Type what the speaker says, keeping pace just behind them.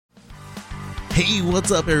Hey, what's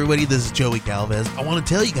up, everybody? This is Joey Galvez. I want to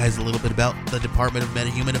tell you guys a little bit about the Department of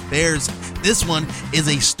Metahuman Affairs. This one is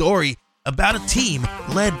a story about a team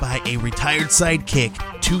led by a retired sidekick,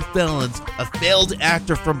 2 felons, a failed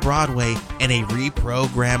actor from Broadway, and a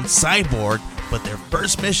reprogrammed cyborg. But their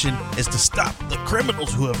first mission is to stop the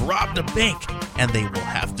criminals who have robbed a bank, and they will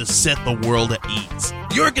have to set the world at ease.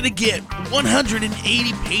 You're going to get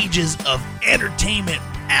 180 pages of entertainment,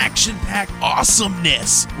 action-packed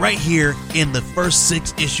awesomeness right here in the first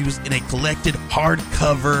 6 issues in a collected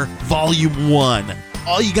hardcover volume 1.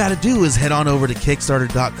 All you got to do is head on over to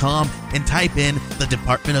Kickstarter.com and type in the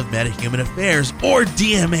Department of Metahuman Affairs or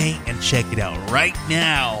DMA and check it out right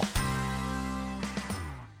now.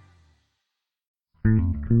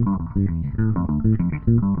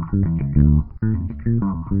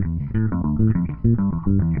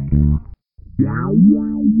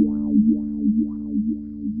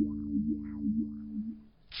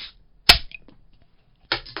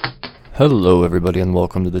 Hello everybody and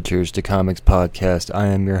welcome to the Cheers to Comics podcast. I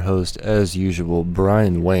am your host, as usual,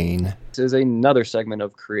 Brian Wayne. This is another segment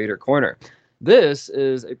of Creator Corner. This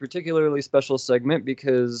is a particularly special segment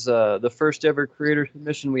because the first ever creator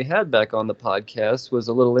submission we had back on the podcast was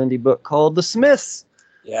a little indie book called The Smiths.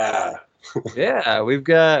 Yeah. Yeah, we've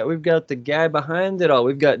got the guy behind it all.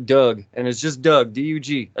 We've got Doug, and it's just Doug,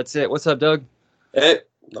 D-U-G. That's it. What's up, Doug? Hey,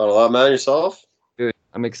 not a lot, man. Yourself? Dude,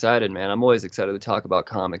 I'm excited, man. I'm always excited to talk about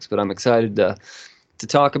comics, but I'm excited to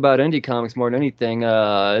talk about indie comics more than anything.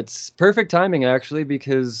 It's perfect timing, actually,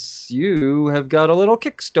 because you have got a little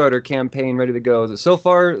Kickstarter campaign ready to go. So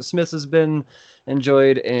far, Smith has been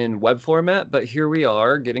enjoyed in web format, but here we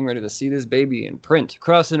are getting ready to see this baby in print,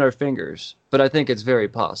 crossing our fingers. But I think it's very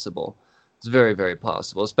possible. It's very, very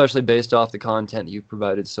possible, especially based off the content you've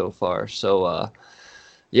provided so far. So,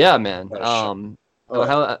 yeah, man.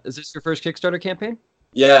 How is this your first Kickstarter campaign?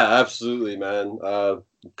 Yeah, absolutely, man.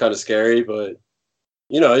 Kind of scary, but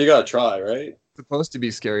you know, you gotta try, right? It's supposed to be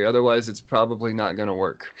scary, otherwise it's probably not gonna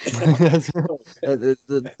work.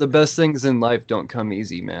 The best things in life don't come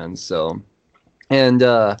easy, man. So, and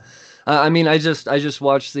I mean, I just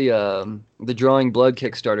watched the Drawing Blood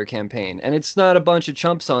Kickstarter campaign, and it's not a bunch of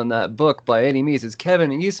chumps on that book by any means. It's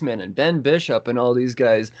Kevin Eastman and Ben Bishop and all these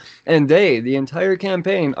guys, and the entire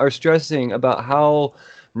campaign, are stressing about how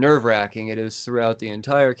nerve-wracking it is throughout the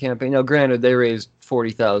entire campaign. Now, granted, they raised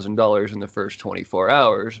 $40,000 in the first 24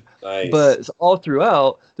 hours, Nice. But all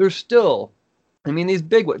throughout, there's still, I mean, these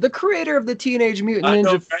big ones. The creator of the Teenage Mutant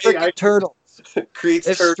Ninja Turtles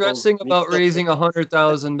is stressing about raising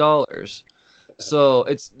 $100,000. So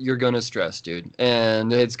you're gonna stress, dude,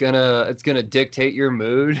 and it's gonna dictate your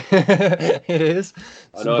mood. It is,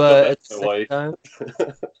 but at the same time,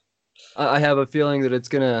 I have a feeling that it's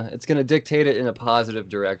gonna dictate it in a positive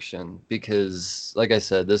direction because, like I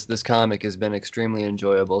said, this comic has been extremely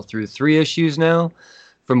enjoyable through 3 issues now,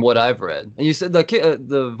 from what I've read. And you said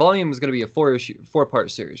the volume is gonna be a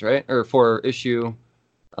 4-part series, right? Or 4-issue.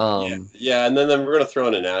 Yeah, and then we're gonna throw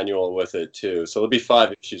in an annual with it too, so it'll be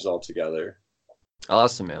 5 issues altogether.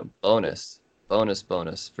 Awesome, man. Bonus for We're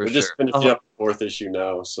sure. just finishing up the 4th issue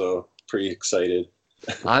now, so pretty excited.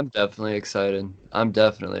 I'm definitely excited. I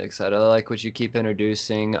like what you keep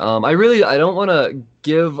introducing. I don't want to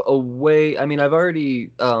give away. I mean, I've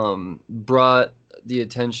already brought the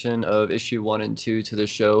attention of issue 1 and 2 to the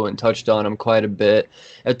show and touched on them quite a bit.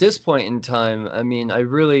 At this point in time, I mean, the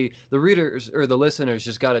readers or the listeners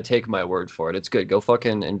just got to take my word for it. It's good. Go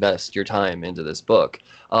fucking invest your time into this book.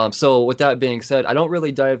 So with that being said, I don't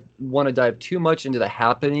really want to dive too much into the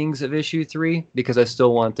happenings of issue 3 because I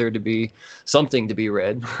still want there to be something to be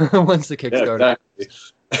read once the Kickstarter. Yeah,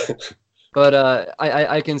 exactly. But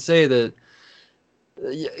I can say that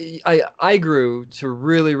I grew to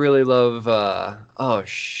really, really love oh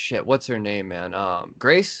shit, what's her name, man?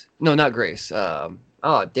 Grace? No, not Grace. Oh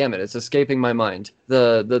damn it, it's escaping my mind.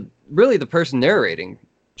 The person narrating.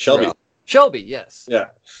 Shelby. Shelby, yes.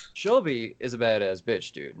 Yeah. Shelby is a badass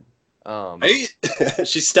bitch, dude.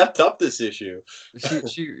 She stepped up this issue.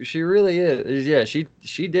 she really is. Yeah,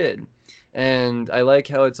 she did. And I like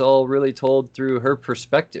how it's all really told through her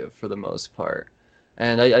perspective for the most part.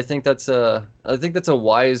 And I think that's a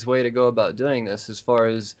wise way to go about doing this, as far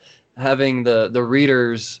as having the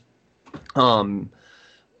readers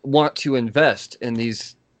want to invest in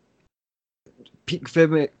these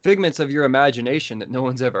figments of your imagination that no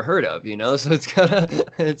one's ever heard of, you know. So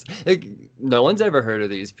no one's ever heard of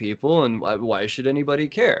these people, and why should anybody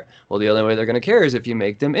care? Well, the only way they're going to care is if you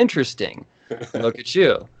make them interesting. Look at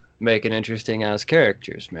you, making interesting ass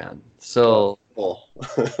characters, man. So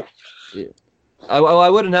yeah. I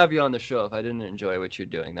wouldn't have you on the show if I didn't enjoy what you're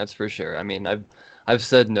doing. That's for sure. I mean, I've I've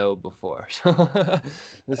said no before.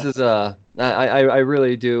 This is I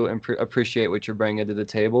really do appreciate what you're bringing to the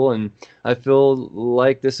table, and I feel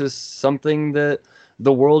like this is something that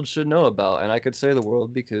the world should know about. And I could say the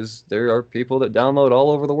world because there are people that download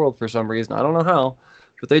all over the world for some reason. I don't know how,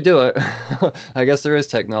 but they do it. I guess there is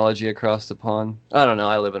technology across the pond. I don't know.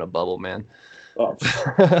 I live in a bubble, man. Oh.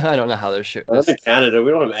 I don't know how this shit. I'm in Canada.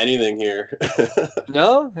 We don't have anything here.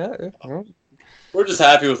 No? Yeah. We're just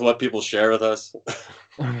happy with what people share with us.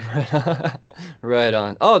 Right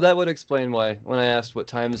on. Oh, that would explain why when I asked what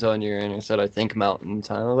time zone you're in, I said I think Mountain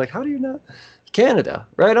Time. I was like, how do you know? Canada.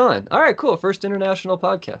 Right on. All right, cool. First international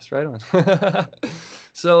podcast. Right on.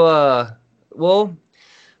 So, well,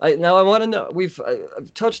 I want to know.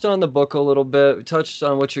 I've touched on the book a little bit. We touched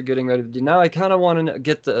on what you're getting ready to do. Now I kind of want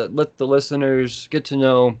to let the listeners get to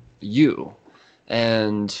know you,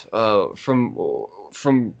 and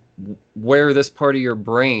from where this part of your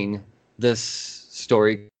brain, this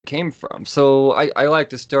story came from. So I like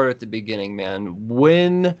to start at the beginning, man.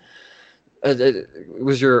 When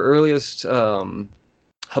was your earliest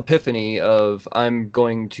epiphany of I'm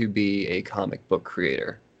going to be a comic book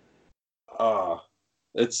creator?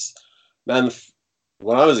 It's, man,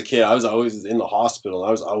 when I was a kid, I was always in the hospital.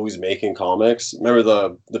 I was always making comics. Remember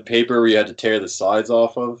the paper where you had to tear the sides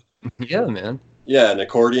off of? Yeah, man. Yeah, an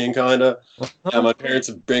accordion kind of. Yeah, my parents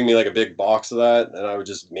would bring me like a big box of that, and I would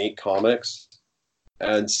just make comics.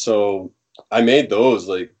 And so I made those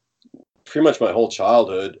like pretty much my whole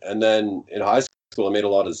childhood. And then in high school, I made a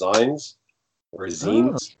lot of zines or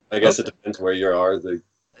zines. I guess it depends where you are. Things.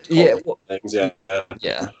 Yeah.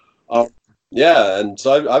 Yeah. Yeah, and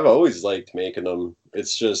so I've always liked making them.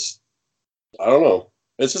 It's just, I don't know.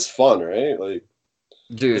 It's just fun, right? Like,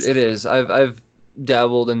 dude, it is. I've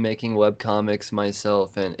dabbled in making web comics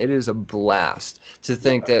myself, and it is a blast to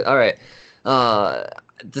think that, all right,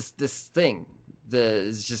 this thing that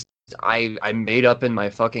is just I made up in my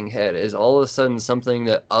fucking head is all of a sudden something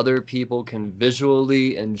that other people can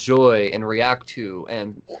visually enjoy and react to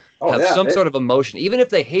and have some sort of emotion. Even if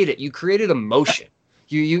they hate it, you created emotion.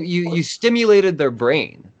 You stimulated their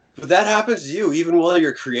brain. But that happens to you even while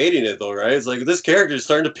you're creating it, though, right? It's like this character is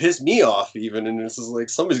starting to piss me off, even, and it's just like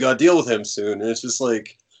somebody's got to deal with him soon. And it's just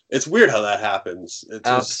like it's weird how that happens.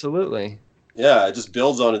 Absolutely. Yeah, it just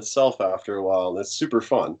builds on itself after a while, and it's super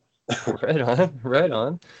fun. Right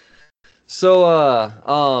on. So,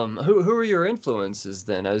 who were your influences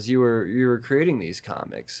then, as you were creating these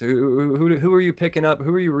comics? Who were you picking up?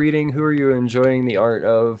 Who were you reading? Who were you enjoying the art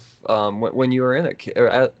of when you were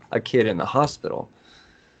a kid in the hospital?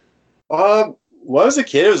 When I was a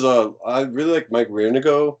kid, I really liked Mike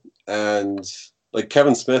Reinigo and like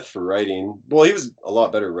Kevin Smith for writing. Well, he was a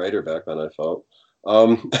lot better writer back then, I felt.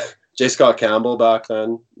 J. Scott Campbell back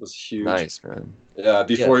then was huge. Nice, man. Yeah,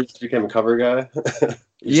 before he became a cover guy.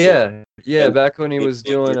 Yeah, back when he was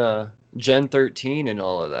doing Gen 13 and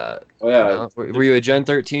all of that. Oh yeah. Were you a Gen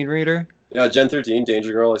 13 reader? Yeah, Gen 13,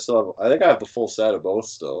 Danger Girl. I think I have the full set of both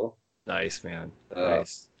still. Nice, man.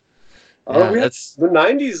 Nice. The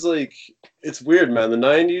 90s, like, it's weird, man. The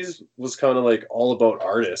 90s was kind of like all about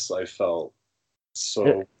artists, I felt. So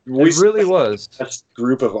it really was. That's a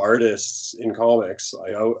group of artists in comics.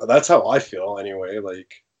 That's how I feel anyway.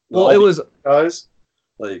 Like, well, it was guys,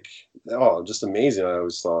 like, just amazing. I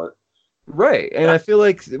always thought. Right, and I feel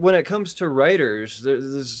like when it comes to writers,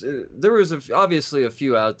 there was obviously a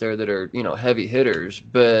few out there that are heavy hitters,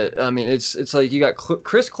 but I mean it's like you got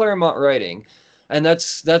Chris Claremont writing, and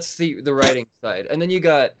that's the writing side, and then you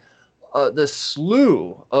got the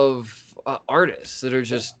slew of artists that are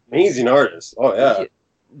just amazing artists. Oh yeah,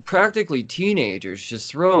 practically teenagers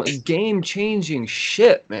just throwing game-changing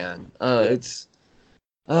shit, man. It's.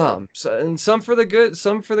 And some for the good,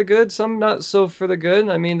 some not so for the good.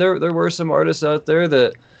 I mean, there were some artists out there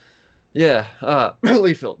that,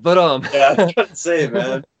 Leafield, but yeah, I was trying to say,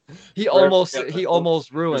 man, he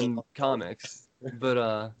almost ruined comics,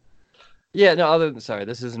 but sorry,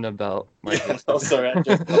 this isn't about my. Oh, sorry.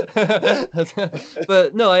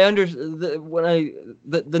 But no, I understand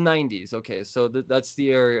the 90s. Okay, so that's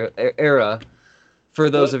the era. For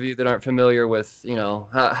those of you that aren't familiar with,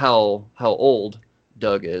 how old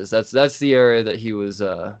Doug is. That's the area that he was.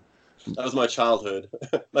 That was my childhood.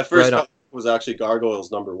 My first comic was actually Gargoyles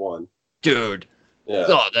 #1. Dude. Yeah.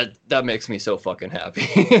 Oh, that makes me so fucking happy.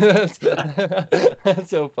 That's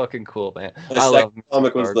so fucking cool, man. My second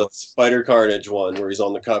comic was the Spider Carnage one, where he's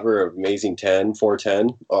on the cover of Amazing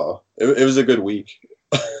 410. Oh, it was a good week.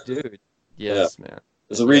 Dude, yes, man.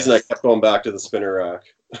 There's a reason I kept going back to the spinner rack.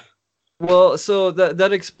 Well, so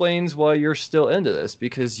that explains why you're still into this,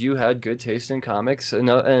 because you had good taste in comics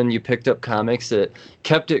and you picked up comics that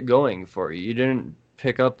kept it going for you. You didn't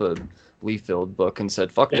pick up a Lee-Field book and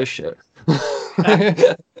said, "Fuck this shit."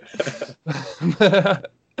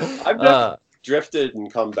 I've drifted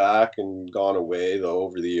and come back and gone away though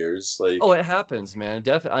over the years. Like, oh, it happens, man.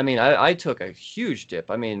 I mean, I took a huge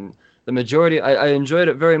dip. I mean, the majority, I enjoyed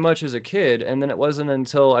it very much as a kid, and then it wasn't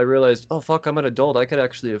until I realized, oh fuck, I'm an adult, I could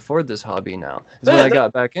actually afford this hobby now. Is when I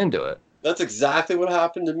got back into it. That's exactly what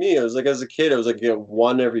happened to me. I was like, as a kid, I was like,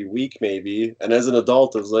 one every week maybe, and as an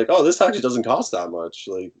adult, I was like, oh, this actually doesn't cost that much.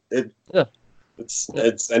 Like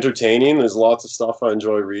it's entertaining. There's lots of stuff I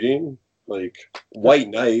enjoy reading. Like White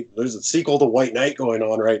Knight, there's a sequel to White Knight going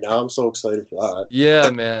on right now. I'm so excited for that. Yeah,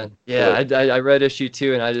 man. Yeah, I read issue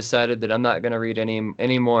 2 and I decided that I'm not gonna read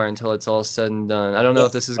any more until it's all said and done. I don't know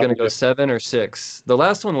if this is gonna go 7 or 6. The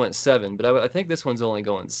last one went 7, but I think this one's only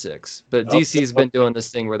going 6. But DC's been doing this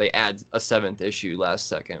thing where they add a 7th issue last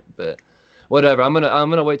second. But whatever. I'm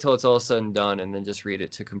gonna wait till it's all said and done and then just read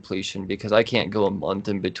it to completion because I can't go a month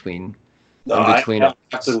in between. No, I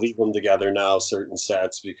have to leave them together now, certain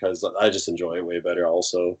sets, because I just enjoy it way better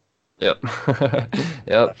also. Yep.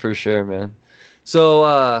 Yep, for sure, man.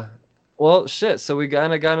 So, well, shit, so we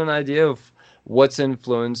kind of got an idea of what's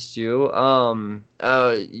influenced you. We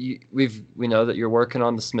know that you're working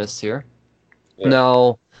on the Smiths here. Yeah.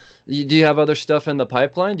 Now, do you have other stuff in the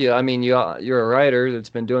pipeline? You're a writer that's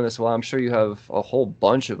been doing this a while. I'm sure you have a whole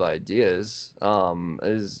bunch of ideas. What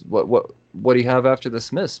do you have after the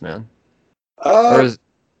Smiths, man? I'm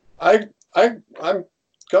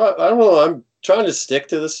trying to stick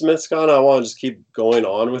to the Smiths Con. I want to just keep going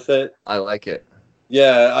on with it. I like it.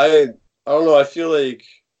 Yeah, I don't know. I feel like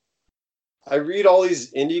I read all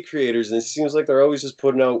these indie creators, and it seems like they're always just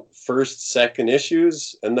putting out first, second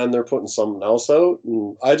issues, and then they're putting something else out.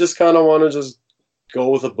 And I just kind of want to just go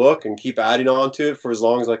with a book and keep adding on to it for as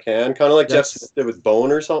long as I can. Kind of like Jeff Smith did with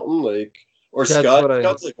Bone or something, like, or Scott.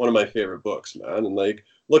 Scott's like one of my favorite books, man. And like,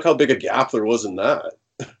 look how big a gap there was in that.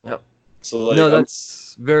 Yep. So like, no,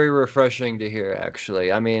 that's very refreshing to hear.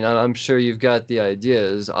 Actually, I mean, I'm sure you've got the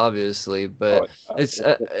ideas, obviously, but it's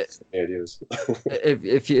ideas.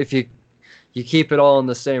 if you keep it all in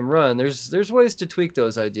the same run, there's ways to tweak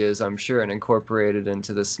those ideas, I'm sure, and incorporate it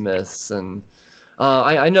into the Smiths. And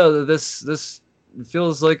I know that this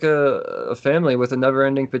feels like a family with a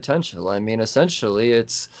never-ending potential. I mean, essentially,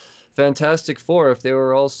 it's Fantastic Four if they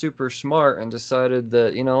were all super smart and decided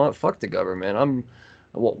that, you know what, fuck the government.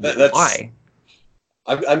 Why?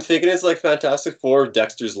 I'm thinking it's like Fantastic Four,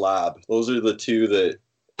 Dexter's Lab. Those are the two that...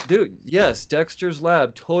 Dude, yes, Dexter's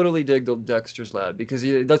Lab. Totally dig the Dexter's Lab because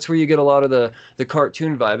that's where you get a lot of the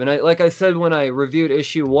cartoon vibe. And like I said when I reviewed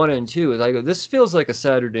issue 1 and 2, I go, this feels like a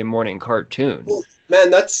Saturday morning cartoon. Well,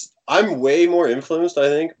 man, I'm way more influenced, I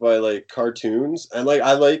think, by like cartoons, and like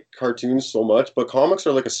I like cartoons so much, but comics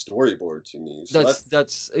are like a storyboard to me. So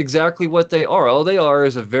that's exactly what they are. All they are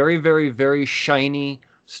is a very, very, very shiny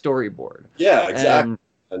storyboard. Yeah, exactly.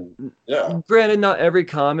 And yeah. Granted, not every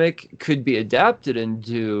comic could be adapted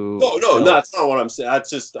into. No, that's not what I'm saying. That's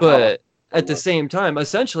just. But at the same time,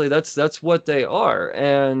 essentially, that's what they are,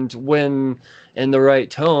 and when in the right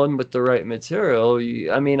tone with the right material,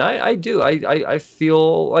 I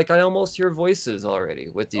feel like I almost hear voices already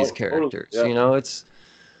with these characters. Totally, yeah. You know, it's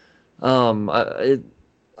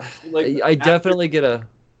I definitely get a.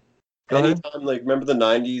 Anytime, like, remember the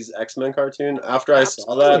 90s X-Men cartoon? After I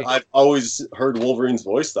saw that, I've always heard Wolverine's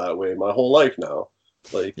voice that way my whole life now.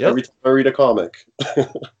 Like, every time I read a comic.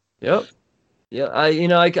 Yep. Yeah,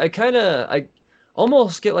 I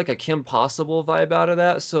almost get like a Kim Possible vibe out of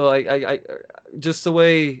that. So I just the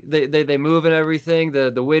way they move and everything,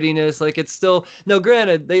 the wittiness, like it's still, no,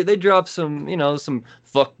 granted, they drop some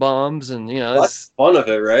fuck bombs and that's fun of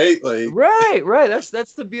it, right? Like right.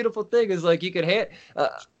 That's the beautiful thing is like you could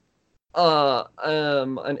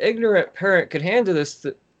an ignorant parent could hand this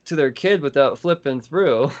to their kid without flipping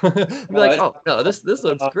through. Be like, oh no, this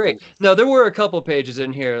looks great. No, there were a couple pages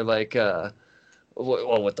in here like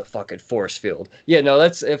with the fucking force field. Yeah, no,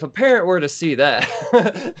 that's if a parent were to see that.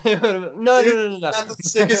 No. That's the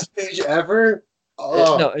sickest page ever.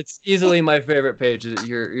 Oh. No, it's easily my favorite page of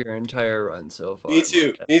your entire run so far. Me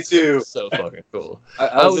too. So fucking cool.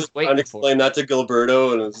 I was just trying to explain that to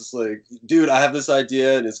Gilberto, and I was just like, dude, I have this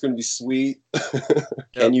idea, and it's going to be sweet.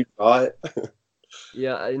 Can you draw it?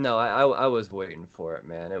 Yeah, no, I was waiting for it,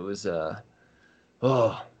 man. It was, and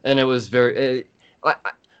it was very,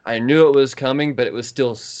 I knew it was coming, but it was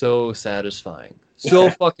still so satisfying.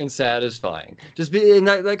 So fucking satisfying. And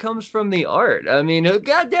that comes from the art. I mean,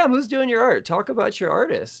 goddamn, who's doing your art? Talk about your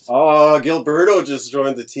artist. Oh, Gilberto just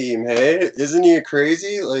joined the team. Hey, isn't he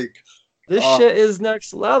crazy? Like, this shit is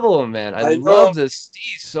next level, man. I love this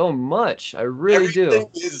Steve so much. I really do.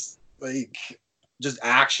 Is like just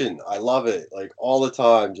action. I love it. Like all the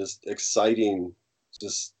time, just exciting.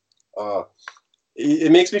 Just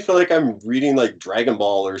it makes me feel like I'm reading like Dragon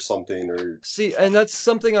Ball or something. Or see, and that's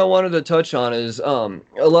something I wanted to touch on. Is a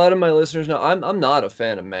lot of my listeners know I'm not a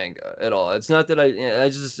fan of manga at all. It's not that I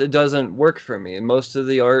just it doesn't work for me. Most of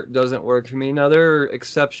the art doesn't work for me. Now there are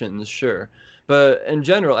exceptions, sure, but in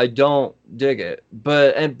general I don't dig it.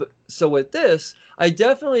 But so with this, I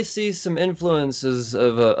definitely see some influences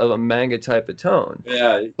of a manga type of tone.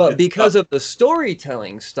 Yeah, but because of the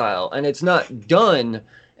storytelling style, and it's not done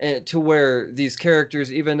to where these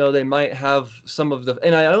characters, even though they might have some of the,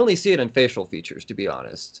 and I only see it in facial features, to be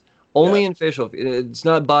honest, only in facial. It's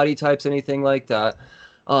not body types, anything like that,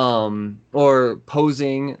 or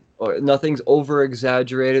posing, or nothing's over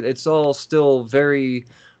exaggerated. It's all still very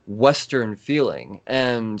Western feeling,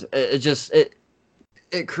 and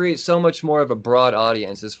it creates so much more of a broad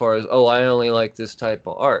audience as far as, oh, I only like this type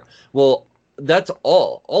of art. Well, that's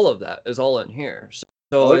all of that is all in here.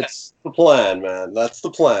 So it's the plan, man. That's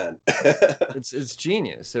the plan. it's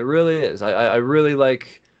genius. It really is. I really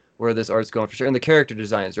like where this art's going for sure. And the character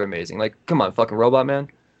designs are amazing. Like, come on, fucking Robot Man.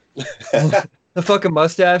 The fucking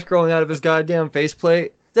mustache growing out of his goddamn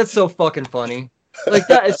faceplate. That's so fucking funny. Like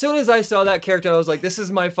that, as soon as I saw that character, I was like, this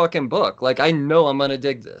is my fucking book. Like, I know I'm gonna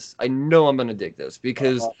dig this. I know I'm gonna dig this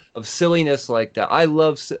because of silliness like that. I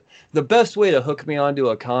love the best way to hook me onto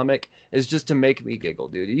a comic is just to make me giggle,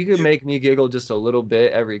 dude. You can make me giggle just a little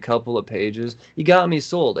bit every couple of pages. You got me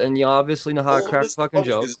sold, and you obviously know how to crack fucking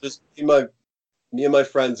jokes. Just me and my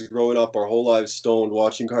friends growing up our whole lives stoned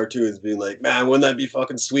watching cartoons, being like, man, wouldn't that be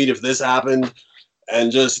fucking sweet if this happened?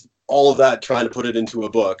 And just all of that, trying to put it into a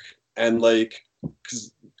book. And like,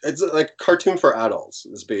 because it's like cartoon for adults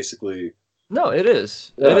is basically. No, it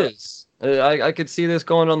is. Yeah. It is. I could see this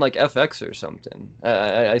going on like FX or something.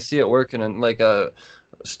 I see it working in like a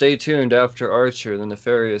Stay Tuned after Archer, the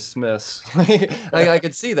Nefarious Smiths. I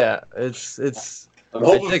could see that. It's. I'm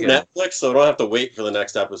hoping for Netflix, so I don't have to wait for the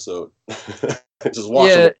next episode. Just watch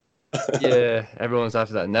it. Yeah, everyone's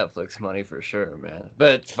after that Netflix money for sure, man.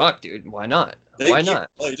 But fuck, dude, why not? Why not?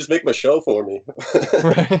 Oh, you just make my show for me.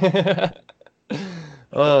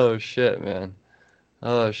 Oh shit, man.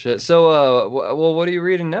 Oh shit. So, well, what are you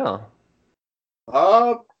reading now?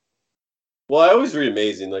 Well, I always read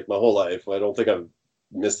amazing, like my whole life. I don't think I've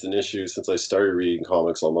missed an issue since I started reading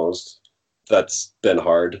comics. Almost. That's been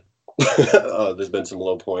hard. There's been some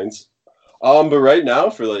low points. But right now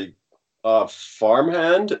for like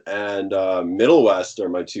Farmhand and Middle West are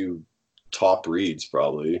my two top reads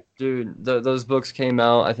probably. Dude, those books came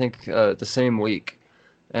out I think the same week,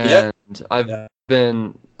 and I've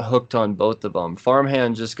been hooked on both of them.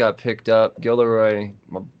 Farmhand just got picked up. Gilderoy,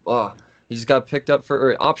 he just got picked up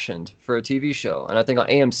or optioned for a TV show, and I think on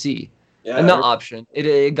AMC. Yeah, and not optioned.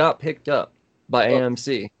 It got picked up by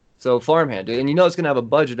AMC. So Farmhand, dude, and you know it's gonna have a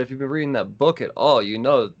budget. If you've been reading that book at all, you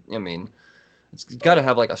know, I mean, it's got to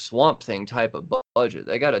have like a Swamp Thing type of budget.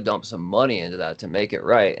 They got to dump some money into that to make it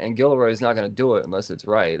right. And Gilroy's not gonna do it unless it's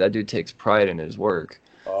right. That dude takes pride in his work.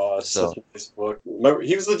 Oh, it's such a nice book. Remember,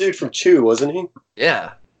 he was the dude from Chew, wasn't he?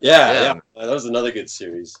 Yeah. Yeah. That was another good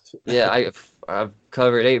series. Yeah, I've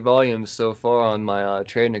covered 8 volumes so far on my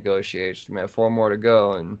trade negotiation. I have 4 more to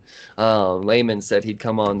go, and Layman said he'd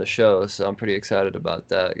come on the show, so I'm pretty excited about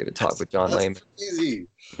that. I get to talk with John Layman. Easy.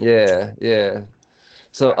 Yeah.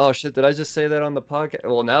 So, oh shit, did I just say that on the podcast?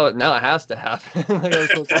 Well, now it has to happen. Like I was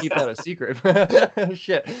supposed to keep that a secret.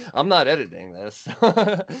 Shit, I'm not editing this.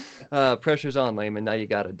 Pressure's on, Layman. Now you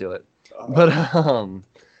got to do it. But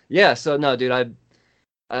yeah. So no, dude,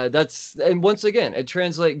 that's, and once again, it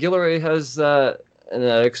translates. Gilroy has and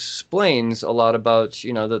that explains a lot about,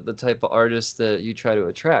 you know, the type of artist that you try to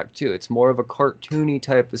attract too. It's more of a cartoony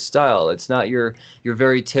type of style. It's not your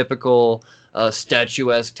very typical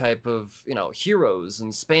statuesque type of, you know, heroes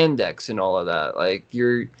and spandex and all of that. Like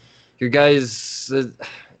your guys,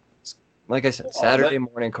 like I said, Saturday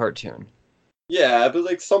morning cartoon. Yeah, but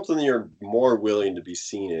like something you're more willing to be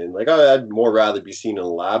seen in. Like I'd more rather be seen in a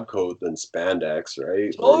lab coat than spandex,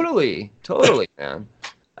 right? Totally, man.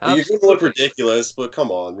 You can look ridiculous, but come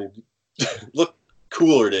on, look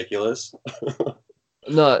cool, ridiculous.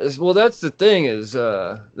 No, well, that's the thing is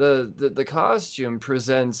the costume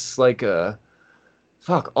presents like a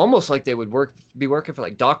almost like they would be working for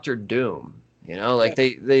like Doctor Doom, you know, like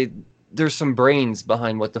they there's some brains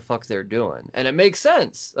behind what the fuck they're doing, and it makes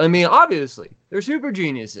sense. I mean, obviously they're super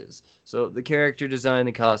geniuses, so the character design,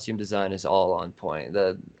 the costume design is all on point.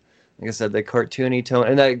 Like I said, the cartoony tone,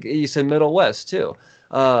 and that you said Middle West too.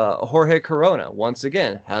 Jorge Corona once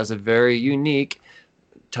again has a very unique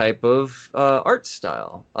type of art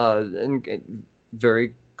style, and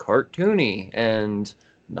very cartoony and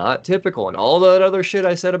not typical, and all that other shit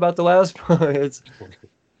I said about the last one. It's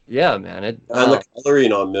yeah, man. And the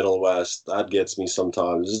coloring on Middle West, that gets me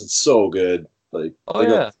sometimes. It's so good. Like,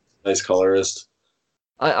 nice colorist.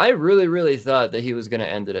 I really, really thought that he was going to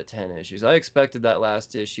end it at 10 issues. I expected that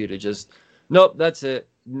last issue to just, nope, that's it.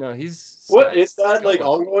 No, he's... What, is that, like,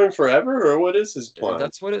 ongoing forever, or what is his plan?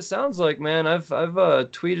 That's what it sounds like, man. I've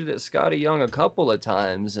tweeted at Scotty Young a couple of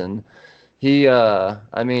times, and he,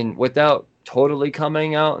 I mean, without totally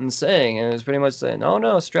coming out and saying, and it was pretty much saying, oh,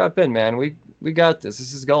 no, strap in, man. We got this.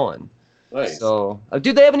 This is going. Nice. So,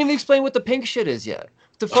 dude, they haven't even explained what the pink shit is yet.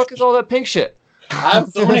 What the fuck is all that pink shit? I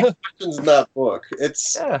have so many questions in that book.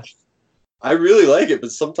 I really like it,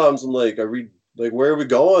 but sometimes I'm like, I read, like, where are we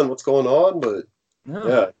going? What's going on? But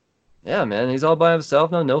yeah, man, he's all by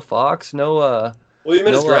himself. No Fox, no. Well, he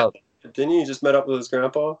met his grandpa. Didn't he just met up with his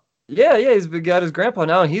grandpa? Yeah, he's got his grandpa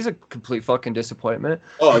now, and he's a complete fucking disappointment.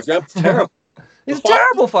 Oh, his grandpa's terrible. He's a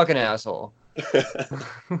terrible fucking asshole.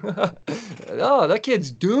 Oh, that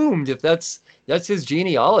kid's doomed if that's his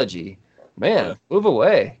genealogy. Man, move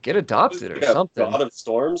away. Get adopted or something. God of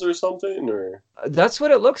Storms or something? Or that's what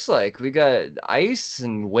it looks like. We got ice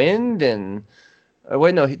and wind and...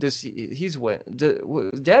 wait, no, he's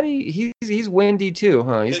wind. Daddy, he's windy too,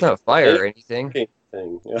 huh? He's not fire or anything.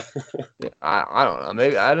 Yeah. I don't know.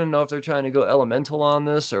 Maybe I don't know if they're trying to go elemental on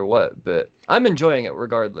this or what, but I'm enjoying it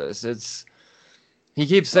regardless. He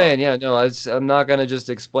keeps saying, I'm not gonna just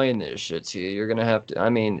explain this shit to you. You're gonna have to. I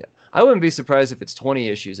mean, I wouldn't be surprised if it's 20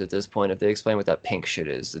 issues at this point if they explain what that pink shit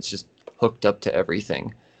is. It's just hooked up to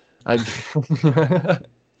everything.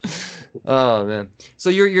 Oh man. So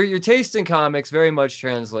your taste in comics very much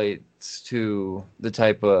translates to the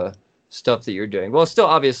type of stuff that you're doing. Well, still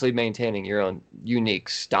obviously maintaining your own unique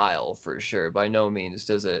style for sure. By no means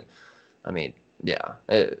does it. I mean, yeah,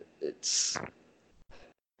 it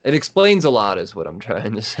explains a lot, is what I'm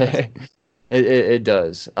trying to say. It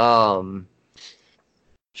does.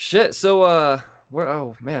 Shit. So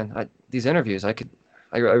oh man, these interviews, I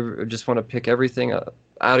just want to pick everything out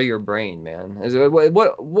of your brain, man.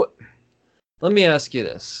 What? Let me ask you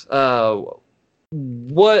this.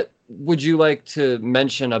 What would you like to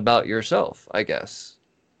mention about yourself, I guess?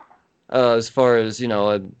 As far as,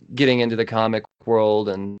 getting into the comic world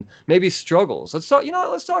and maybe struggles. Let's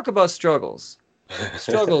talk about struggles.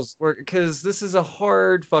 Struggles, because this is a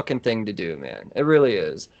hard fucking thing to do, man. It really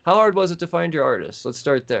is. How hard was it to find your artist? Let's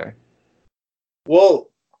start there. Well,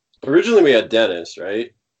 originally we had Dennis,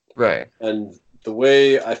 right? Right. And the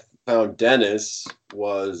way I found Dennis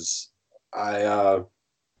was I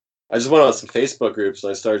just went on some Facebook groups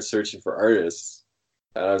and I started searching for artists.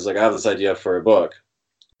 And I was like, I have this idea for a book.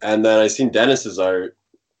 And then I seen Dennis's art,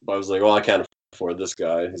 but I was like, well, I can't afford this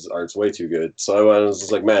guy. His art's way too good. So I was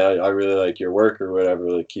just like, man, I really like your work or whatever.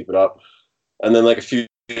 Like, keep it up. And then like a few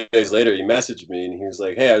days later, he messaged me and he was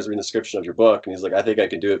like, hey, I was reading the description of your book. And he's like, I think I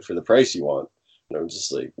can do it for the price you want. And I'm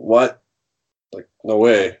just like, what? Like, no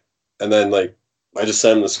way. And then like, I just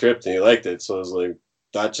sent him the script and he liked it. So I was like,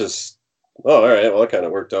 that just, oh, all right. Well, it kind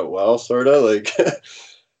of worked out well, sort of like,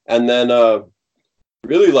 and then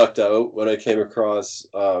really lucked out when I came across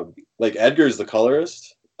like Edgar's the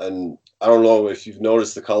colorist. And I don't know if you've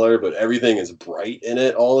noticed the color, but everything is bright in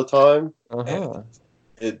it all the time. Uh-huh.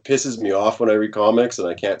 It pisses me off when I read comics and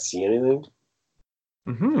I can't see anything.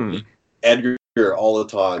 Mm-hmm. Edgar all the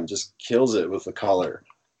time just kills it with the color.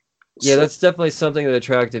 Yeah, that's definitely something that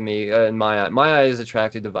attracted me in my eye. My eye is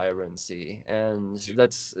attracted to vibrancy, and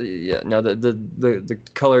that's the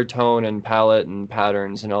color tone and palette and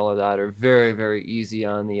patterns and all of that are very, very easy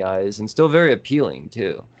on the eyes and still very appealing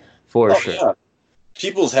too, for sure. Yeah.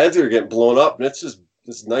 People's heads are getting blown up, and it's just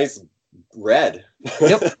this nice red.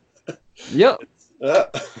 Yep. Yep.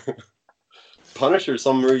 Punisher,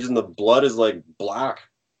 some reason the blood is like black,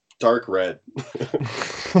 dark red.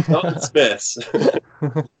 Not Smiths.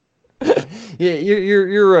 Yeah,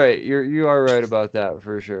 you're right. You are right about that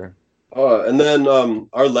for sure. And then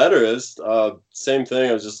our letterist, same thing.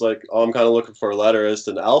 I was just like, oh, I'm kind of looking for a letterist,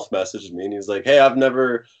 and Alf messaged me, and he's like, hey, I've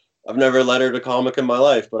never lettered a comic in my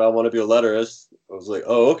life, but I want to be a letterist. I was like,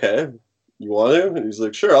 oh, okay. You want to? And he's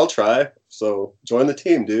like, sure, I'll try. So join the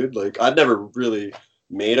team, dude. Like, I'd never really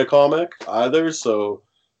made a comic either, so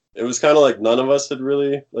it was kind of like none of us had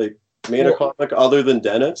really like made a comic other than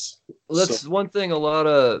Dennis. Well, that's one thing a lot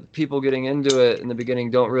of people getting into it in the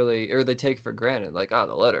beginning don't really, or they take for granted, like, the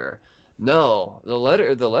letter. No, the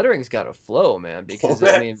lettering's got to flow, man, because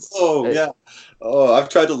I've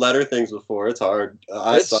tried to letter things before. It's hard.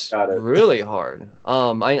 I suck at it. Really hard.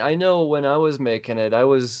 I know when I was making it, I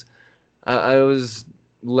was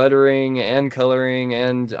lettering and coloring,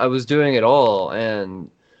 and I was doing it all,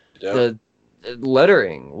 and The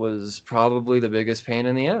lettering was probably the biggest pain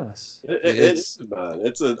in the ass. It's man.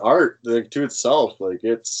 It's an art to itself. Like,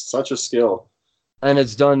 it's such a skill. And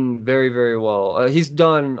it's done very, very well. He's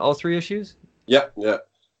done all 3 issues? Yeah.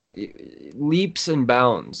 Leaps and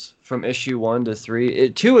bounds from issue 1 to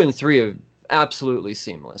 3. 2 and 3 are absolutely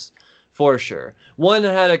seamless, for sure. 1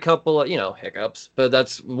 had a couple of, hiccups, but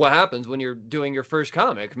that's what happens when you're doing your first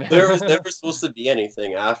comic, man. There was never supposed to be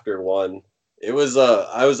anything after 1. It was,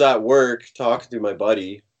 I was at work talking to my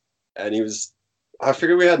buddy, and I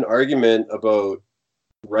figured we had an argument about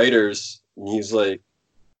writers, and he's like,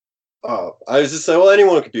 oh, I was just like, well,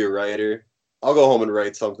 anyone could be a writer. I'll go home and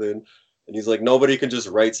write something. And he's like, nobody can just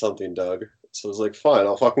write something, Doug. So I was like, fine,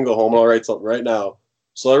 I'll fucking go home and I'll write something right now.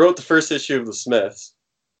 So I wrote the first issue of The Smiths.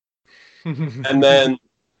 And then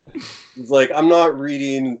he's like, I'm not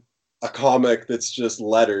reading a comic that's just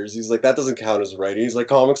letters. He's like, that doesn't count as writing. He's like,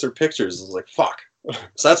 comics are pictures. I was like, fuck.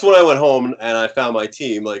 So that's when I went home and I found my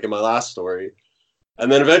team, like in my last story.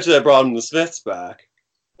 And then eventually I brought him the Smiths back.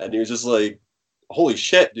 And he was just like, holy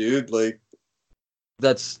shit, dude. Like,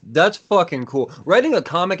 that's fucking cool. Writing a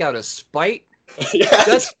comic out of spite? Yeah.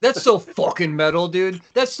 That's so fucking metal, dude.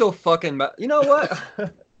 That's so fucking metal. You know what?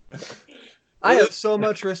 I have so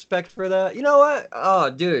much respect for that. You know what? Oh,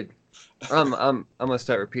 dude. I'm gonna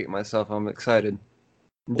start repeating myself. I'm excited.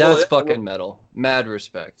 That's fucking metal. Mad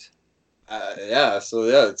respect. That's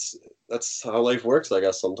how life works, I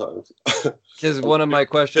guess, sometimes. Because one of my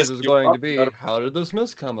questions was going to be, how did the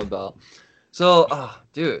Smiths come about? So,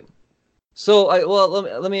 dude. So,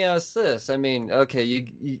 let me ask this. I mean, okay,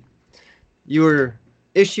 you were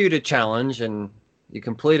issued a challenge and you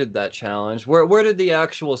completed that challenge. Where did the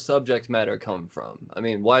actual subject matter come from? I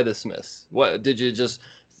mean, why the Smiths? What did you just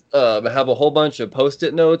have a whole bunch of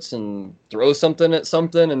Post-it notes and throw something at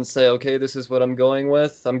something and say, okay, this is what I'm going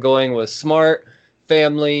with? I'm going with smart,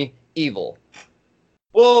 family, evil.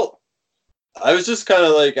 Well, I was just kind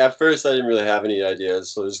of like, at first I didn't really have any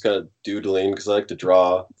ideas, so I was just kind of doodling because I like to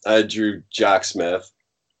draw. I drew Jack Smith.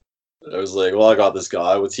 I was like, well, I got this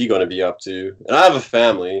guy. What's he going to be up to? And I have a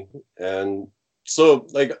family. And so,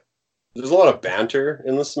 like, there's a lot of banter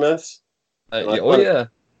in the Smiths. Yeah.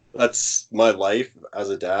 That's my life as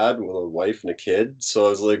a dad with a wife and a kid. So I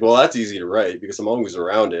was like, well, that's easy to write because I'm always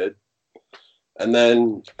around it. And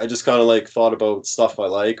then I just kind of like thought about stuff I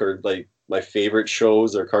like, or like my favorite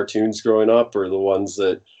shows or cartoons growing up, or the ones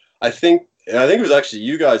that I think it was actually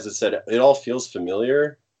you guys that said it all feels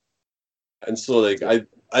familiar. And so like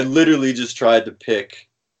I literally just tried to pick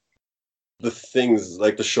the things,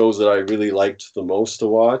 like the shows that I really liked the most to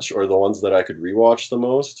watch, or the ones that I could rewatch the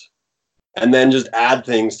most, and then just add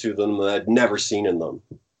things to them that I'd never seen in them.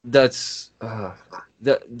 That's what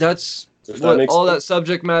all that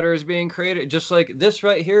subject matter is being created. Just like this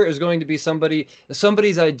right here is going to be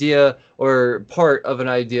somebody's idea or part of an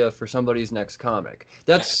idea for somebody's next comic.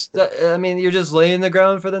 I mean, you're just laying the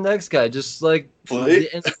ground for the next guy. Just like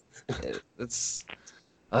it's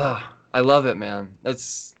I love it, man.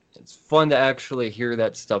 It's fun to actually hear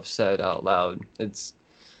that stuff said out loud. It's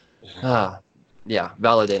yeah,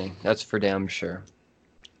 validating. That's for damn sure.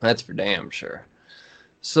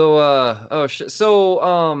 So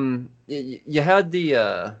so you had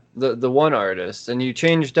the one artist and you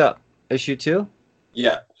changed up issue 2?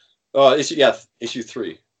 Yeah. Issue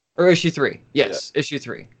 3. Or issue 3. Yes, yeah. Issue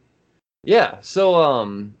 3. Yeah. So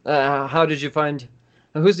how did you find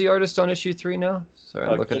who's the artist on issue 3 now? Sorry,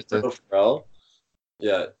 I'm looking at the Farrell.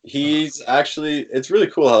 Yeah, he's actually, it's really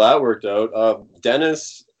cool how that worked out.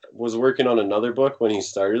 Dennis was working on another book when he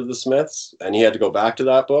started the Smiths, and he had to go back to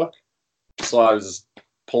that book. So I was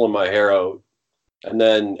pulling my hair out. And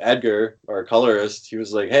then Edgar, our colorist, he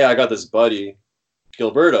was like, hey, I got this buddy,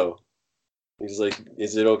 Gilberto. He's like,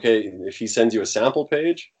 is it okay if he sends you a sample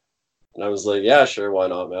page? And I was like, yeah, sure, why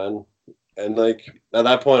not, man? And like, at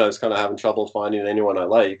that point, I was kind of having trouble finding anyone I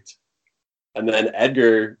liked. And then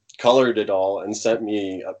Edgar colored it all and sent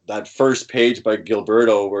me that first page by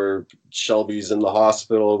Gilberto where Shelby's in the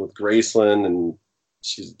hospital with Graceland, and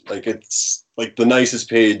she's like, it's like the nicest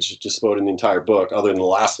page just about in the entire book, other than the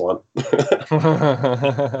last one.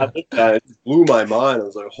 It blew my mind. I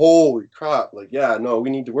was like, holy crap. Like, yeah, no, we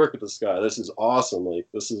need to work with this guy. This is awesome. Like,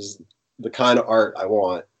 this is the kind of art I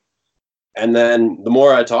want. And then the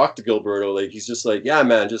more I talked to Gilberto, like, he's just like, yeah,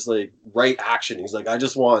 man, just like write action. He's like, I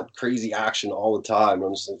just want crazy action all the time. And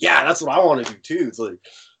I'm just like, yeah, that's what I want to do too. It's like,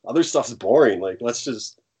 other stuff's boring. Like, let's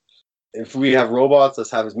just, if we have robots, let's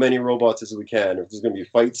have as many robots as we can. If there's going to be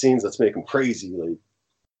fight scenes, let's make them crazy. Like,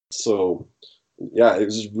 so yeah, it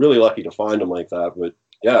was really lucky to find him like that. But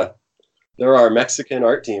yeah, They're our Mexican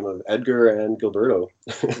art team of Edgar and Gilberto.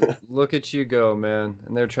 Look at you go, man.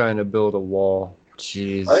 And they're trying to build a wall.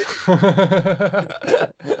 Jeez. Right?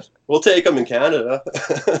 We'll take them in Canada.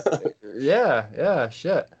 Yeah,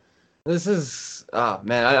 shit. This is,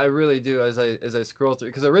 man, I really do, as I scroll through,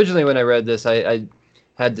 because originally when I read this, I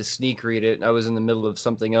had to sneak read it, and I was in the middle of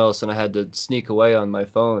something else, and I had to sneak away on my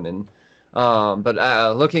phone, and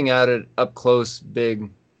but looking at it up close, big,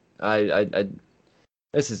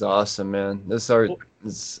 this is awesome, man. This art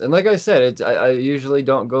is, and like I said, I usually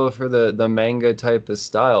don't go for the manga type of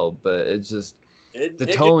style, but it's just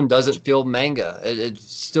the tone doesn't feel manga. It's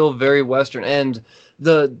still very Western, and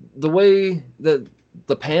the way that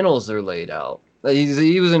the panels are laid out.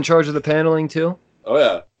 He was in charge of the paneling too. Oh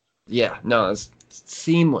yeah. Yeah, no, it's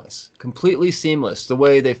seamless, completely seamless. The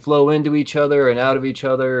way they flow into each other and out of each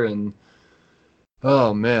other, and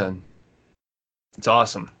oh man, it's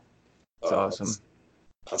awesome. It's awesome.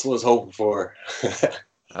 That's what I was hoping for.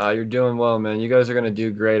 You're doing well, man. You guys are gonna do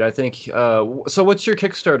great. I think. So, what's your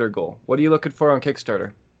Kickstarter goal? What are you looking for on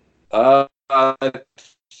Kickstarter? I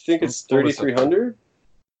think it's 3,300.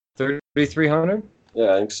 3,300?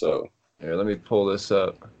 Yeah, I think so. Here, let me pull this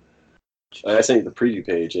up. I sent you the preview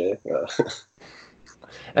page, eh?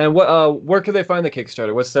 And what? Where can they find the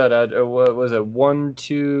Kickstarter? What's that? What was it?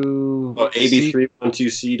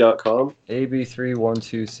 AB312c.com.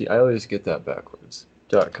 AB312c. I always get that backwards.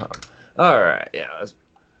 .com. All right. Yeah.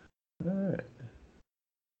 All right.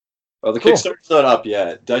 Well, the Kickstarter's not up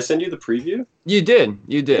yet. Did I send you the preview? You did.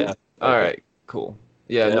 Yeah. All right. Cool.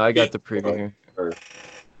 Yeah. No, I got the preview here.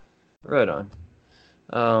 Right on.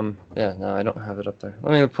 Yeah. No, I don't have it up there.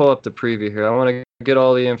 Let me pull up the preview here. I want to get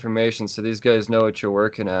all the information so these guys know what you're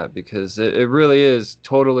working at, because it really is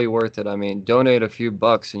totally worth it. I mean, donate a few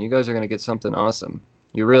bucks and you guys are going to get something awesome.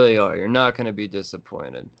 You really are. You're not going to be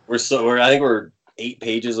disappointed. I think we're 8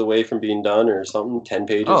 pages away from being done or something, 10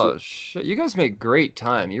 pages. Oh shit, you guys make great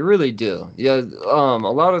time. You really do. Yeah, a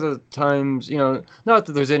lot of the times, not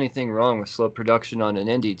that there's anything wrong with slow production on an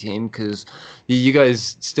indie team, because you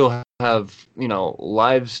guys still have,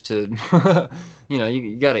 lives to,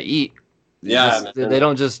 you got to eat. Yeah, they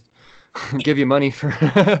don't just give you money for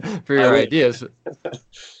your ideas.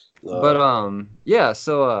 But yeah.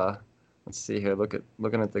 So let's see here.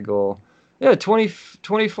 Looking at the goal. Yeah,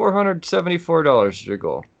 $2,474 is your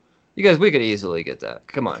goal. You guys, we could easily get that.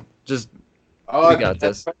 Come on, we got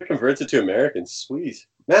this. Converts it to American, sweet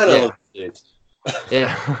man. Yeah. I love it.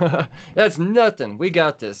 Yeah, that's nothing. We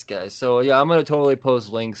got this, guys. So yeah, I'm gonna totally post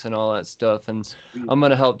links and all that stuff, and I'm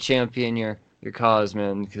gonna help champion your cause,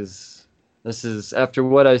 man, because this is after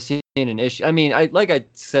what I've seen in issue. I mean, like I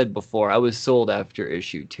said before, I was sold after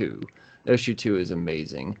issue 2. Issue 2 is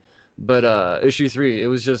amazing, but issue 3, it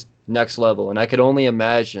was just next level, and I could only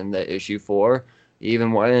imagine that issue 4,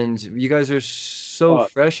 even when you guys are so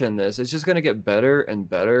fresh in this, it's just gonna get better and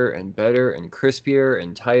better and better and crispier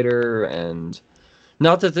and tighter, and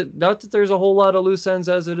not that there's a whole lot of loose ends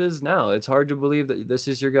as it is now. It's hard to believe that this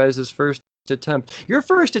is your guys' first attempt. Your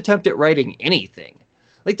first attempt at writing anything.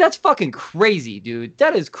 Like, that's fucking crazy, dude.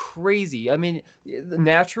 That is crazy. I mean,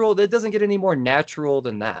 natural, that doesn't get any more natural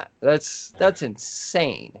than that. That's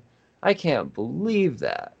insane. I can't believe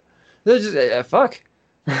that. Just, fuck.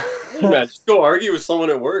 Hey, man, just go argue with someone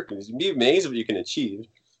at work and you'd be amazed what you can achieve.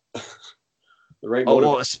 The right motive.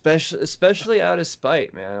 Oh, especially out of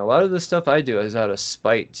spite, man. A lot of the stuff I do is out of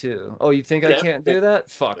spite too. Oh, you think I can't do that?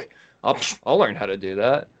 Fuck. I'll learn how to do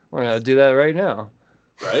that. I'll learn how to do that right now.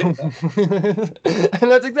 Right? And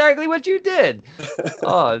that's exactly what you did.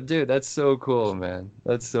 Oh, dude, that's so cool, man.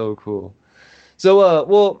 That's so cool.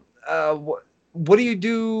 So, what do you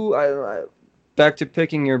do? Back to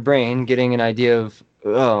picking your brain, getting an idea of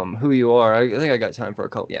who you are. I think I got time for a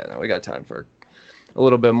couple. Yeah, no, we got time for a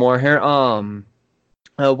little bit more here.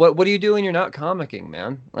 What do you do when you're not comicking,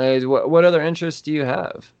 man? Like, what other interests do you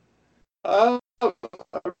have?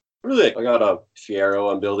 Really, I got a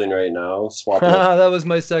Fiero I'm building right now. That was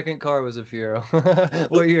my second car, was a Fiero.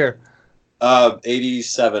 What year?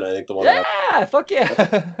 87, I think the one. Yeah, fuck yeah.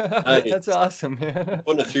 That's awesome, man.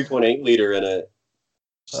 Putting a 3.8 liter in it.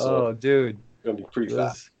 So it's dude. gonna be pretty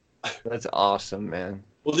fast. That's awesome, man.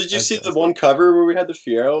 Well, did you see the one cover where we had the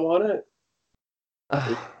Fiero on it?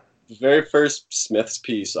 The very first Smith's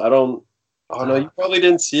piece. Oh no, you probably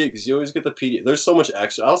didn't see it because you always get the PDF. There's so much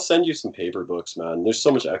extra. I'll send you some paper books, man. There's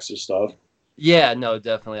so much extra stuff. Yeah, no,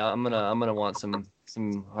 definitely. I'm gonna want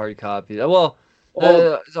some hard copies. Well,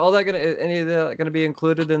 is all that any of that gonna be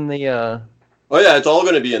included in the? Oh yeah, it's all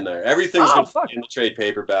gonna be in there. Everything's gonna be in the trade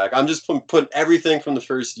paperback. I'm just putting everything from the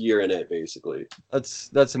first year in it, basically.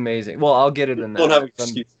 That's amazing. Well, I'll get it in there. Don't have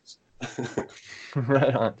excuses.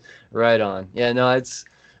 Right on. Yeah, no, it's.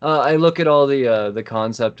 I look at all the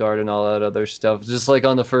concept art and all that other stuff. Just like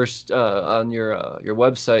on the first on your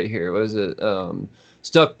website here, what is it?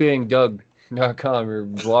 Stuckbeingdoug.com, your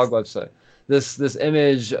blog website. This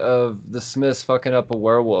image of the Smiths fucking up a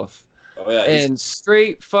werewolf. Oh yeah, in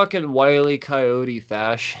straight fucking Wile E. Coyote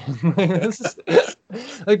fashion.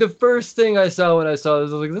 Like the first thing I saw when I saw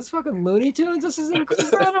this, I was like, "This fucking Looney Tunes. This is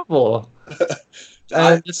incredible."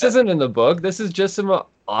 And this isn't in the book. This is just some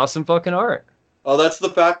awesome fucking art. Oh, that's the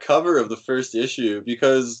back cover of the first issue,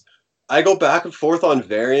 because I go back and forth on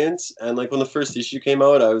variants, and like when the first issue came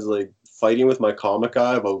out, I was like fighting with my comic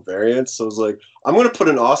guy about variants. So I was like, I'm gonna put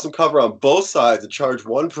an awesome cover on both sides and charge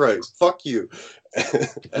one price. Fuck you.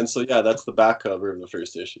 And so yeah, that's the back cover of the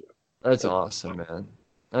first issue. That's awesome, man.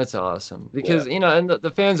 That's awesome. Because you know, and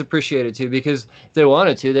the fans appreciate it too, because if they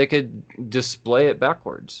wanted to, they could display it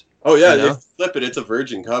backwards. Oh yeah, if you flip it, it's a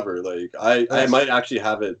virgin cover. Like I might actually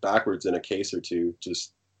have it backwards in a case or two,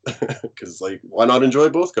 just because like why not enjoy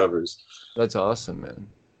both covers? That's awesome, man.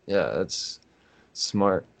 Yeah, that's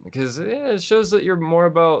smart, because it shows that you're more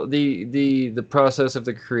about the process of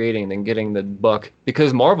the creating than getting the buck.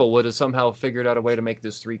 Because Marvel would have somehow figured out a way to make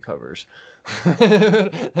this 3 covers.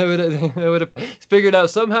 They would have figured out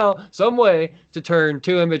somehow, some way to turn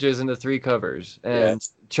 2 images into 3 covers and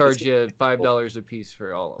charge you $5 a piece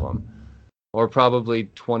for all of them, or probably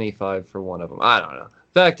 $25 for one of them. I don't know.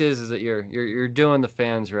 Fact is that you're doing the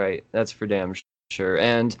fans right. That's for damn sure.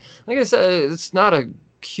 And like I said, it's not a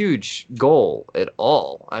huge goal at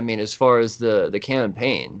all. I mean, as far as the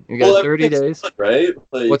campaign, you got 30 days, right?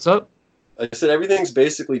 Like, what's up? I said everything's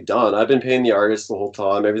basically done. I've been paying the artist the whole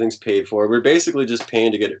time. Everything's paid for. We're basically just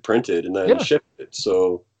paying to get it printed and then ship it.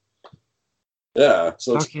 So yeah,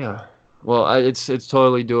 so fuck yeah. Well, it's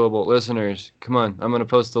totally doable. Listeners, come on. I'm going to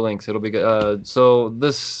post the links. It'll be good. So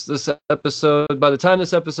this episode, by the time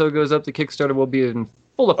this episode goes up, the Kickstarter will be in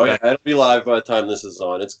full effect. Oh yeah, it'll be live by the time this is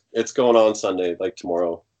on. It's going on Sunday, like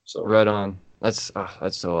tomorrow. So right on. That's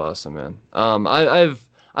so awesome, man.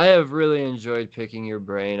 I have really enjoyed picking your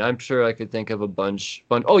brain. I'm sure I could think of a bunch.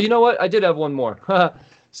 Oh, you know what? I did have one more.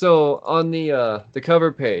 So on the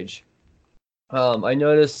cover page, I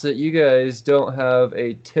noticed that you guys don't have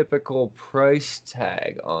a typical price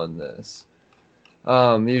tag on this.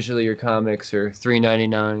 Usually your comics are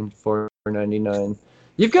 $3.99, $4.99.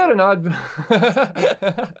 You've got an odd.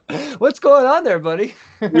 What's going on there, buddy?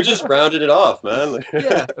 We just rounded it off, man.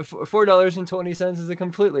 Yeah, $4.20 is a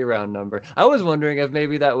completely round number. I was wondering if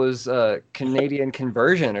maybe that was Canadian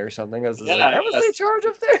conversion or something. I was like, how much they charge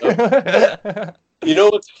up there? You know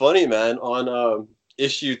what's funny, man? On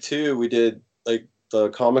issue 2, we did like the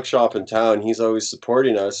comic shop in town. He's always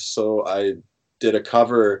supporting us, so I did a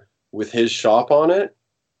cover with his shop on it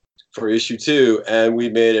for issue 2, and we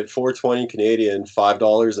made it $4.20 Canadian,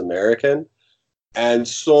 $5 American. And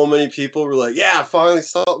so many people were like, yeah, finally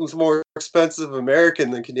something's more expensive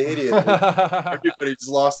American than Canadian. Everybody just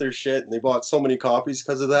lost their shit, and they bought so many copies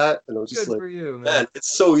because of that. And I was just good like, for you, man,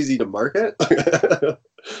 it's so easy to market.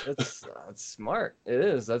 That's smart. It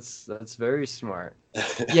is. That's very smart.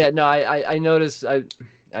 Yeah, no, I noticed I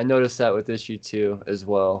noticed that with issue 2 as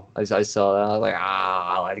well. I saw that. I was like,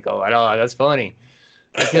 I like go. I know that's funny.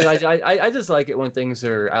 Because I just like it when things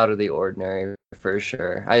are out of the ordinary, for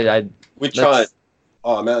sure. We try.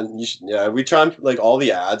 Oh man, you should. Yeah, we try and like all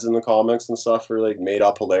the ads in the comics and stuff are like made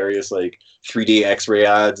up hilarious, like 3D X-ray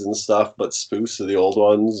ads and stuff, but spoofs of the old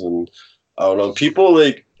ones. And I don't know, people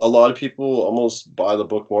like a lot of people almost buy the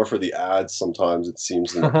book more for the ads sometimes. It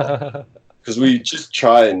seems because we just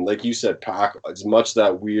try and, like you said, pack as much of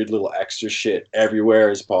that weird little extra shit everywhere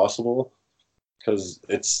as possible. Because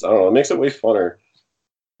I don't know, it makes it way funner.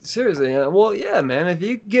 Seriously, well, yeah, man. If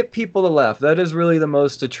you get people to laugh, that is really the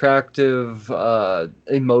most attractive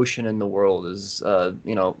emotion in the world. Is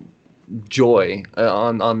joy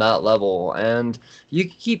on that level, and you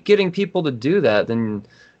keep getting people to do that, then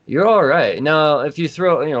you're all right. Now, if you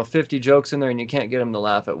throw 50 jokes in there and you can't get them to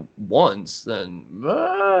laugh at once, then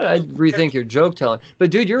I'd rethink your joke telling. But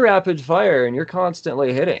dude, you're rapid fire and you're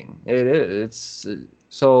constantly hitting. It is.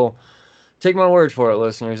 So. Take my word for it,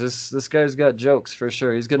 listeners. This guy's got jokes for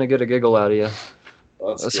sure. He's gonna get a giggle out of you.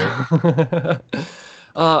 That's good.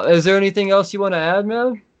 Is there anything else you want to add,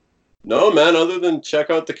 man? No, man. Other than check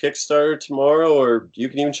out the Kickstarter tomorrow, or you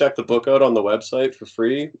can even check the book out on the website for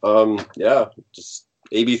free. Yeah, just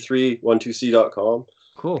ab312c.com.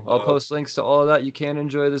 Cool. I'll post links to all of that. You can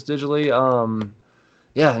enjoy this digitally.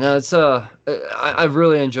 Yeah, no, it's I've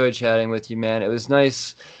really enjoyed chatting with you, man. It was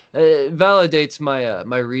nice it validates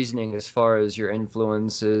my reasoning as far as your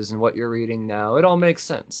influences and what you're reading now. It all makes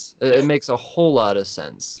sense. It makes a whole lot of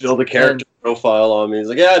sense. Build the character profile on me. He's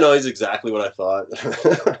like, yeah, no, he's exactly what I thought.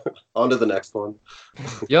 On to the next one.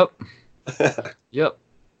 Yep. Yep.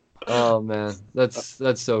 Oh man,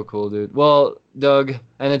 that's so cool, dude. Well, Doug,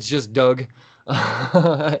 and it's just Doug.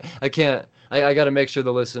 I can't. I got to make sure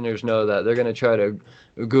the listeners know that they're gonna try to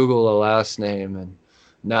Google a last name, and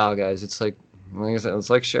now, guys, it's like I said,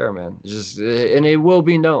 it's like Cher, man. And it will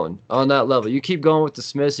be known on that level. You keep going with the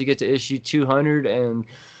Smiths, you get to issue 200, and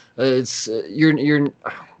it's your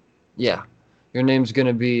name's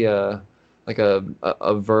gonna be like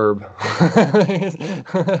a verb.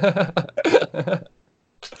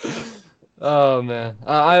 Oh man,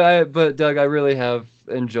 but Doug, I really have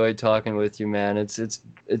enjoyed talking with you, man. It's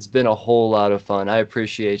been a whole lot of fun. I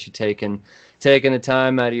appreciate you taking the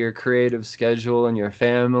time out of your creative schedule and your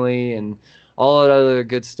family and all that other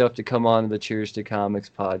good stuff to come on to the Cheers to Comics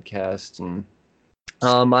podcast. And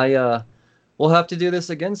we'll have to do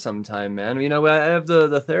this again sometime, man. You know, I have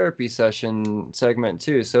the therapy session segment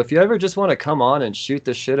too. So if you ever just want to come on and shoot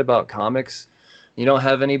the shit about comics, you don't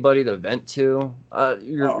have anybody to vent to,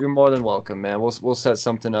 you're more than welcome, man. We'll set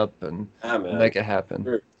something up and make it happen.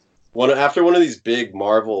 Sure. After one of these big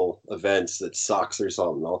Marvel events that sucks or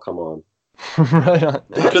something, I'll come on. Right on.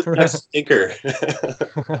 Right. Stinker.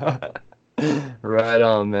 Right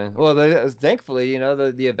on, man. Well, thankfully, you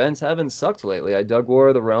know, the events haven't sucked lately. I dug War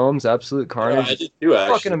of the Realms, Absolute Carnage. Yeah, I did too,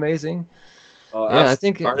 actually. Fucking amazing. I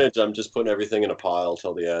think Carnage. I'm just putting everything in a pile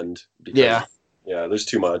till the end. Because, yeah, there's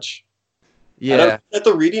too much. Yeah. And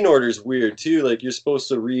the reading order is weird too. Like you're supposed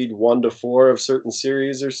to read 1 to 4 of certain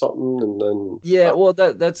series or something, and then well,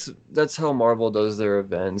 that's how Marvel does their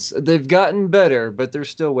events. They've gotten better, but they're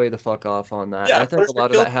still way the fuck off on that. I think a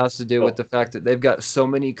lot of that has to do with the fact that they've got so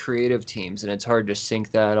many creative teams, and it's hard to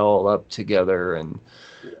sync that all up together. And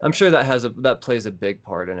I'm sure that plays a big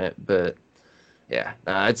part in it, but. Yeah,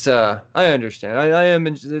 it's I understand. I am.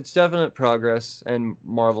 It's definite progress and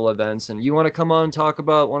Marvel events. And you want to come on and talk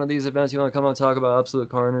about one of these events? You want to come on and talk about Absolute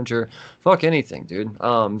Carnage or fuck anything, dude?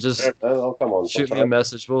 Just I'll come on. Shoot me a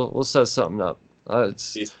message. We'll set something up. Yeah.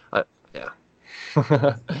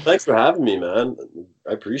 Thanks for having me, man.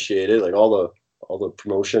 I appreciate it. Like all the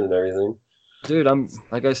promotion and everything. Dude,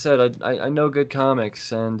 like I said, I know good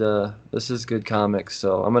comics, and this is good comics.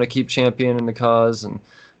 So I'm gonna keep championing the cause and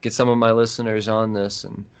get some of my listeners on this,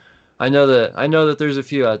 and I know that there's a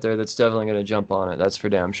few out there that's definitely going to jump on it. That's for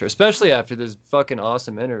damn sure, especially after this fucking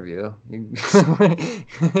awesome interview.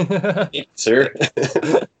 Sir.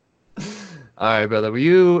 All right, brother. Will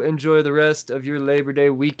you enjoy the rest of your Labor Day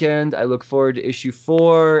weekend? I look forward to issue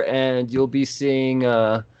 4, and you'll be seeing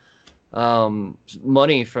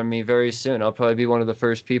money from me very soon. I'll probably be one of the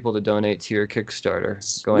first people to donate to your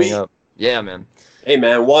Kickstarter going up. Yeah, man. Hey,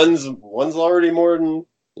 man. One's already more than.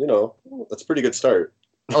 You know, that's a pretty good start.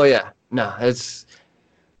 Oh yeah, no, it's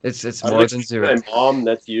more than 0. My mom,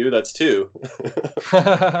 that's you, that's 2.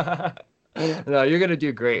 No, you're gonna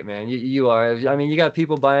do great, man. You are. I mean, you got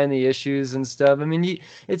people buying the issues and stuff. I mean, you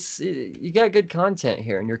got good content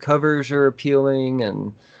here, and your covers are appealing,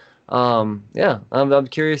 and I'm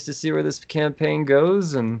curious to see where this campaign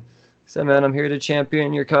goes. And so, man, I'm here to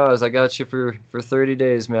champion your cause. I got you for 30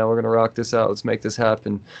 days, man. We're going to rock this out. Let's make this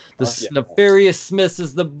happen. The Nefarious Smiths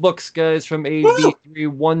is the books, guys, from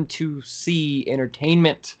AB312C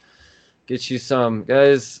Entertainment. Get you some.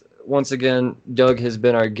 Guys, once again, Doug has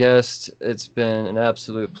been our guest. It's been an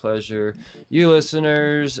absolute pleasure. You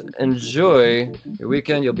listeners, enjoy your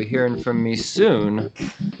weekend. You'll be hearing from me soon.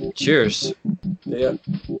 Cheers. Yeah.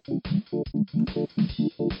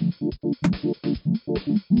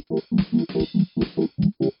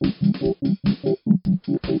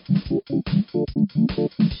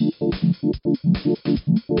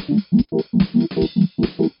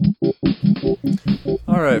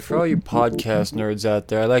 Alright, for all you podcast nerds out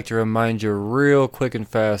there, I'd like to remind you real quick and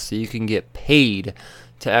fast that you can get paid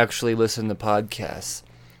to actually listen to podcasts.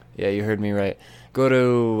 Yeah, you heard me right. Go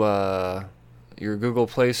to your Google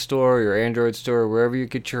Play Store, your Android store, wherever you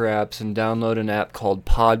get your apps, and download an app called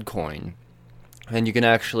Podcoin. And you can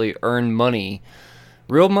actually earn money,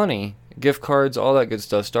 real money, gift cards, all that good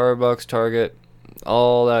stuff, Starbucks, Target,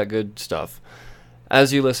 all that good stuff,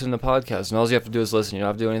 as you listen to podcasts. And all you have to do is listen. You don't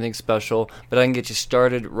have to do anything special, but I can get you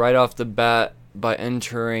started right off the bat by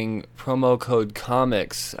entering promo code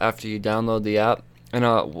COMICS after you download the app, and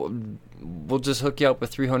we'll just hook you up with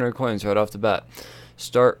 300 coins right off the bat.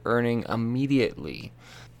 Start earning immediately.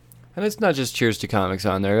 And it's not just Cheers to Comics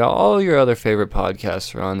on there. All your other favorite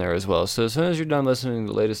podcasts are on there as well. So as soon as you're done listening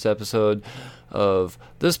to the latest episode of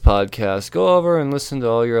this podcast, go over and listen to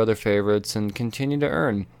all your other favorites and continue to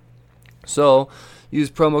earn. So use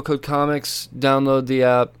promo code COMICS, download the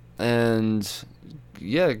app, and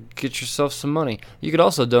yeah, get yourself some money. You could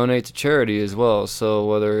also donate to charity as well. So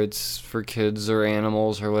whether it's for kids or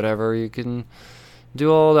animals or whatever, you can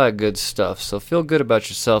do all that good stuff. So feel good about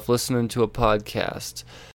yourself listening to a podcast.